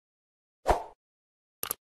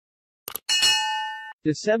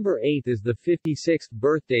December 8 is the 56th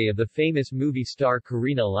birthday of the famous movie star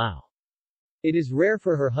Carina Lau. It is rare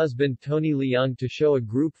for her husband Tony Leung to show a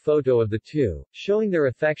group photo of the two, showing their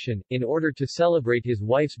affection, in order to celebrate his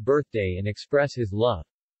wife's birthday and express his love.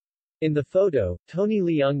 In the photo, Tony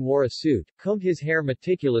Leung wore a suit, combed his hair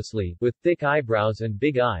meticulously, with thick eyebrows and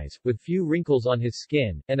big eyes, with few wrinkles on his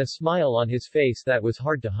skin, and a smile on his face that was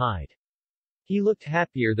hard to hide. He looked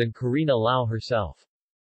happier than Carina Lau herself.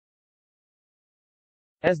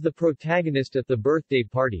 As the protagonist at the birthday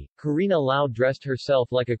party, Carina Lau dressed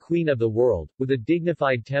herself like a queen of the world, with a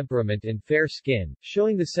dignified temperament and fair skin,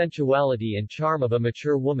 showing the sensuality and charm of a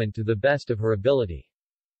mature woman to the best of her ability.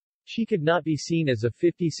 She could not be seen as a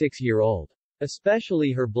 56-year-old.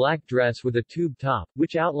 Especially her black dress with a tube top,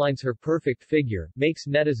 which outlines her perfect figure, makes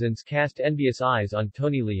netizens cast envious eyes on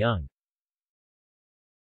Tony Leung.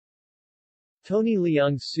 Tony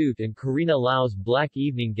Leung's suit and Carina Lau's black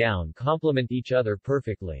evening gown complement each other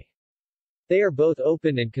perfectly. They are both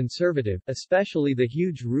open and conservative, especially the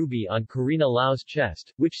huge ruby on Carina Lau's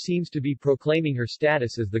chest, which seems to be proclaiming her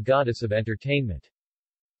status as the goddess of entertainment.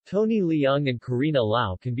 Tony Leung and Carina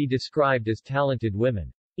Lau can be described as talented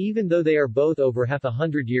women. Even though they are both over half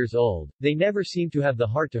 100 years old, they never seem to have the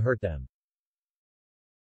heart to hurt them.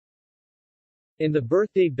 In the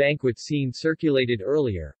birthday banquet scene circulated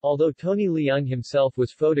earlier, although Tony Leung himself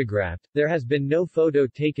was photographed, there has been no photo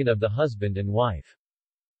taken of the husband and wife.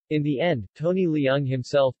 In the end, Tony Leung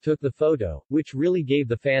himself took the photo, which really gave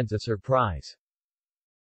the fans a surprise.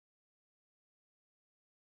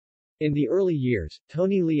 In the early years,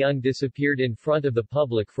 Tony Leung disappeared in front of the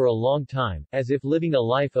public for a long time, as if living a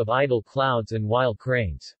life of idle clouds and wild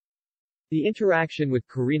cranes. The interaction with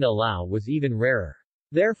Carina Lau was even rarer.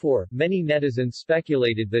 Therefore, many netizens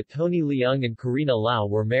speculated that Tony Leung and Carina Lau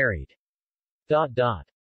were married.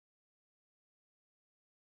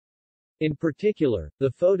 In particular,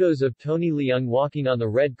 the photos of Tony Leung walking on the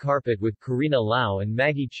red carpet with Carina Lau and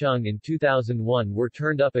Maggie Cheung in 2001 were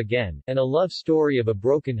turned up again, and a love story of a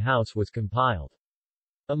broken house was compiled.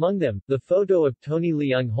 Among them, the photo of Tony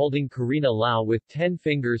Leung holding Carina Lau with 10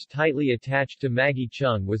 fingers tightly attached to Maggie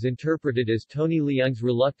Cheung was interpreted as Tony Leung's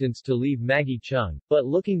reluctance to leave Maggie Cheung, but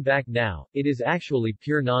looking back now, it is actually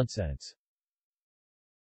pure nonsense.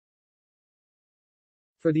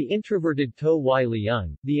 For the introverted To Y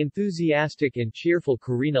Leung, the enthusiastic and cheerful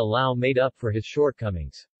Carina Lau made up for his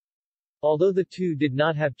shortcomings. Although the two did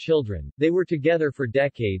not have children, they were together for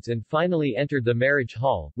decades and finally entered the marriage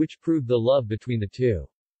hall, which proved the love between the two.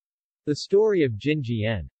 The story of Jin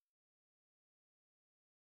Jian.